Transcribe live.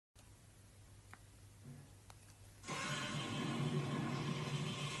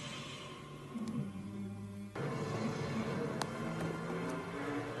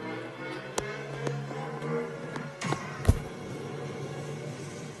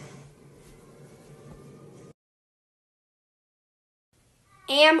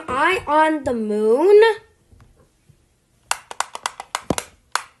Am I on the moon?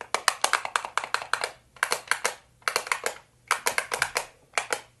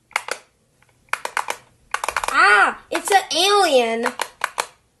 Ah, it's an alien.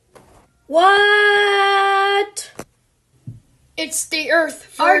 What? It's the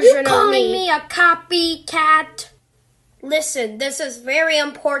Earth version of me. Are you calling me a copycat? Listen, this is very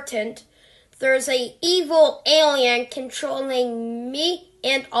important. There's an evil alien controlling me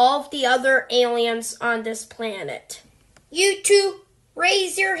and all of the other aliens on this planet. You two,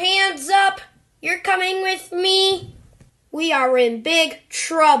 raise your hands up. You're coming with me. We are in big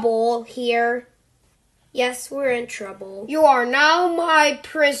trouble here. Yes, we're in trouble. You are now my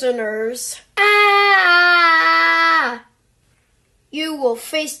prisoners. Ah! You will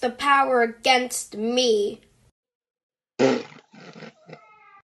face the power against me.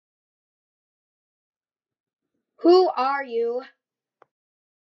 Who are you?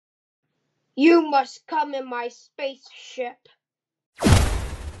 You must come in my spaceship.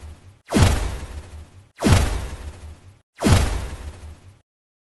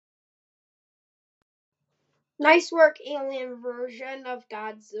 Nice work, alien version of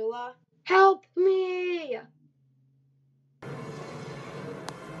Godzilla. Help me!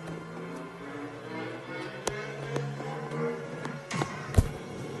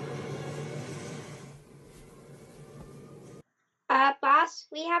 Boss,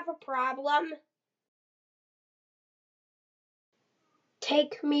 we have a problem.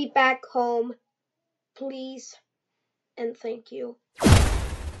 Take me back home, please, and thank you.